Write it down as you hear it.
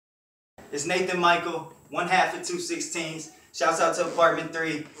It's Nathan Michael, 1/2 of 216s. Shouts out to Apartment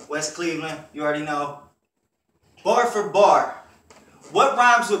 3, West Cleveland. You already know. Bar for bar. What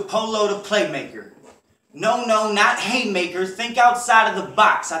rhymes with Polo the Playmaker? No, not haymaker. Think outside of the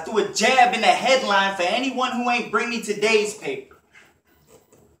box. I threw a jab in the headline for anyone who ain't bring me today's paper.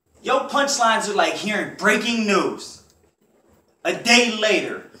 Yo, punchlines are like hearing breaking news. A day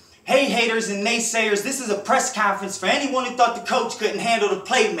later. Hey haters and naysayers, this is a press conference for anyone who thought the coach couldn't handle the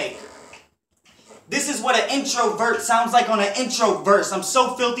playmaker. This is what an introvert sounds like on an intro verse. I'm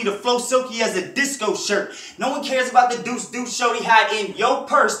so filthy the flow silky as a disco shirt. No one cares about the deuce shorty hide in your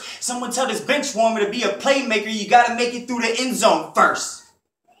purse. Someone tell this bench warmer to be a playmaker, you gotta make it through the end zone first.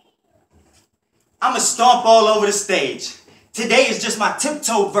 I'ma stomp all over the stage. Today is just my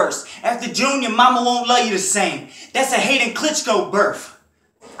tiptoe verse. After June, your mama won't love you the same. That's a Hayden Klitschko birth.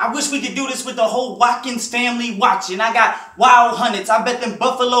 I wish we could do this with the whole Watkins family watching. I got wild hundreds. I bet them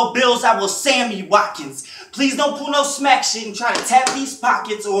Buffalo Bills I will Sammy Watkins. Please don't pull no smack shit and try to tap these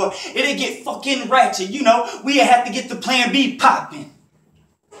pockets or it'll get fucking ratchet. You know, we'll have to get the plan B popping.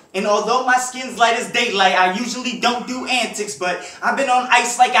 And although my skin's light as daylight, I usually don't do antics, but I've been on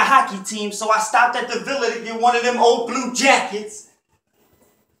ice like a hockey team, so I stopped at the Villa to get one of them old blue jackets.